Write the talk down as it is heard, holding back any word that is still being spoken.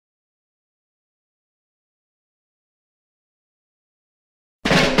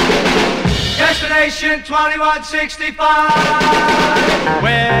station 2165.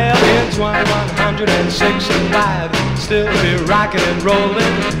 Well, in 2165, still be rockin' and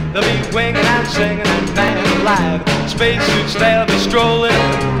rollin'. They'll be wingin' and singin' and man alive. Spacesuits, they'll be strollin'.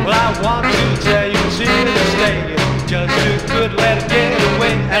 Well, I want to tell you, it's here to stay. Just you could let it get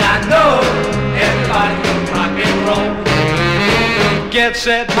away. And I know everybody can rock and roll. Get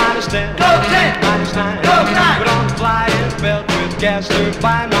set, minus 10, Go 10, minus 9, Go 9. We're gonna fly in belt with gas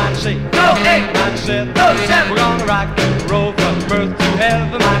turbine, minus 8, Go 8, minus 7, Go 7. We're gonna rock and roll from birth to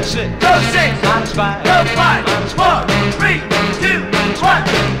heaven, minus 6, Go 6, minus 5, Go 5, minus 4, 3, 2, 1.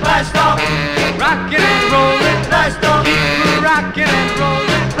 Blast off, rockin' and rollin', blast off, rockin' and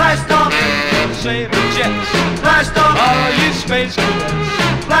rollin', blast off, sabrejets, blast off, all you space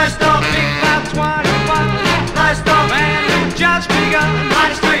cadets, blast off, big